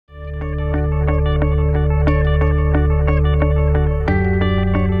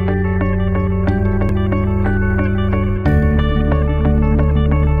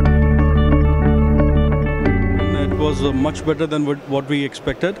was much better than what we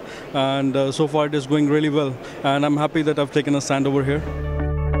expected, and so far it is going really well, and I'm happy that I've taken a stand over here.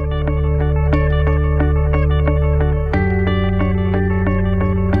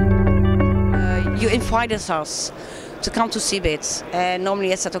 You invited us to come to CeBIT, and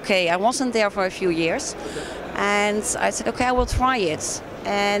normally I said, okay, I wasn't there for a few years, and I said, okay, I will try it.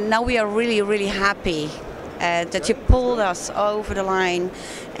 And now we are really, really happy that you pulled us over the line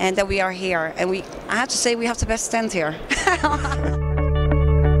and that we are here. And I have to say, we have the best stand here.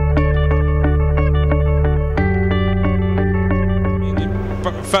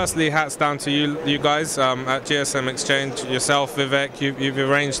 Firstly, hats down to you guys at gsmExchange, yourself, Vivek. You've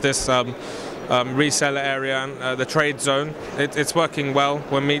arranged this reseller area, the trade zone. It's working well.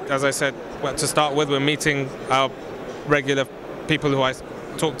 As I said, to start with, we're meeting our regular people who I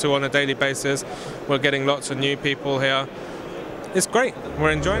talk to on a daily basis. We're getting lots of new people here. It's great.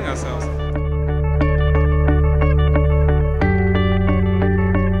 We're enjoying ourselves.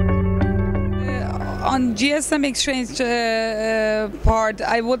 On gsmExchange part,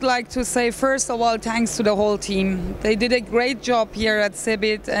 I would like to say, first of all, thanks to the whole team. They did a great job here at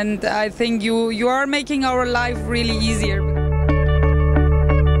CeBIT, and I think you are making our life really easier.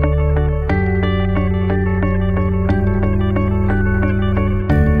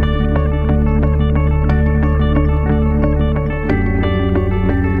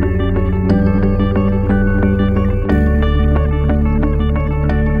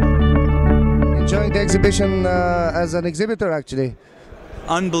 The exhibition as an exhibitor, actually.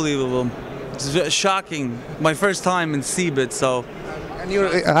 Unbelievable. It's shocking. My first time in CeBIT, so. And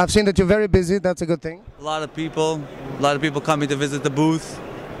I've seen that you're very busy. That's a good thing. A lot of people coming to visit the booth.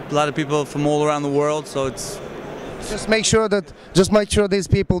 A lot of people from all around the world, so it's. Just make sure these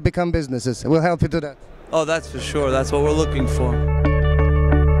people become businesses. We'll help you do that. Oh, that's for sure. That's what we're looking for.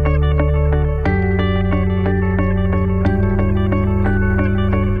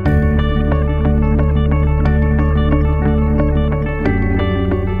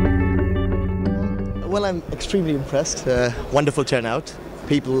 Well, I'm extremely impressed. Wonderful turnout.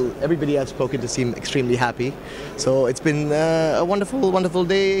 Everybody I've spoken to seem extremely happy. So it's been a wonderful, wonderful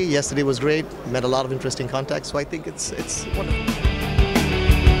day. Yesterday was great. Met a lot of interesting contacts. So I think it's wonderful.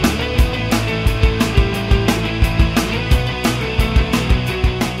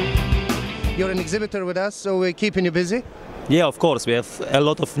 You're an exhibitor with us, so we're keeping you busy. Yeah, of course. We have a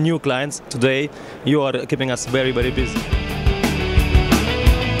lot of new clients today. You are keeping us very, very busy.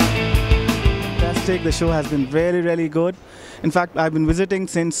 The show has been really, really good. In fact, I've been visiting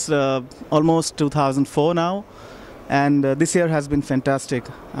since almost 2004 now, and this year has been fantastic.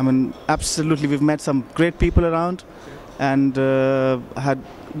 I mean, absolutely, we've met some great people around, and had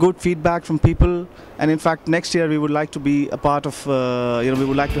good feedback from people. And in fact, next year we would like to be a part of, we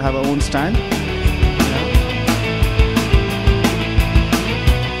would like to have our own stand.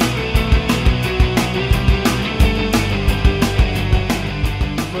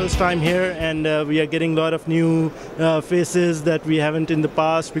 Time here, and we are getting a lot of new faces that we haven't in the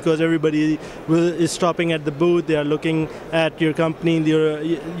past, because everybody is stopping at the booth. They are looking at your company.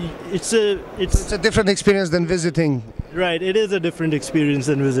 It's a different experience than visiting. Right, it is a different experience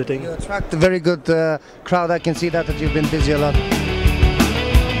than visiting. You attract a very good crowd. I can see that you've been busy a lot.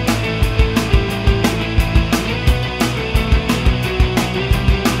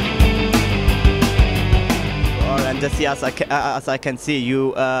 This year, as I can see,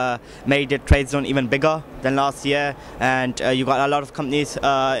 you made the trade zone even bigger than last year, and you got a lot of companies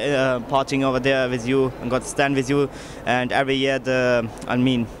partying over there with you and got to stand with you. And every year, the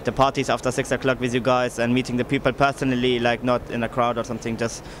parties after 6 o'clock with you guys and meeting the people personally, like not in a crowd or something,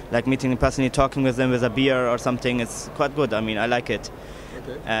 just like meeting them personally, talking with them with a beer or something. It's quite good. I mean, I like it.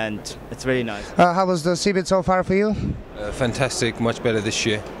 Okay. And it's really nice. How was the CeBIT so far for you? Fantastic, much better this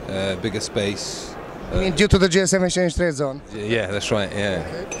year, bigger space. I mean, due to the gsmExchange TradeZone. Yeah, that's right. Yeah,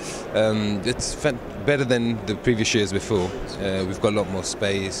 it's better than the previous years before. We've got a lot more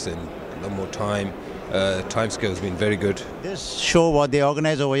space and a lot more time. Time scale has been very good. This show, what they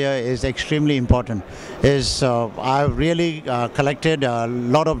organize over here, is extremely important. I've really collected a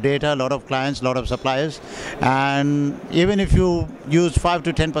lot of data, a lot of clients, a lot of suppliers, and even if you use 5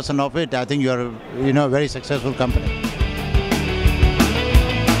 to 10% of it, I think you're a very successful company.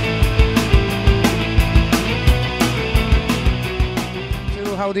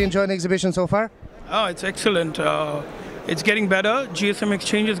 How do you enjoy the exhibition so far? Oh, it's excellent. It's getting better.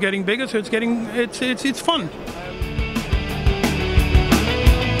 gsmExchange is getting bigger, so it's fun.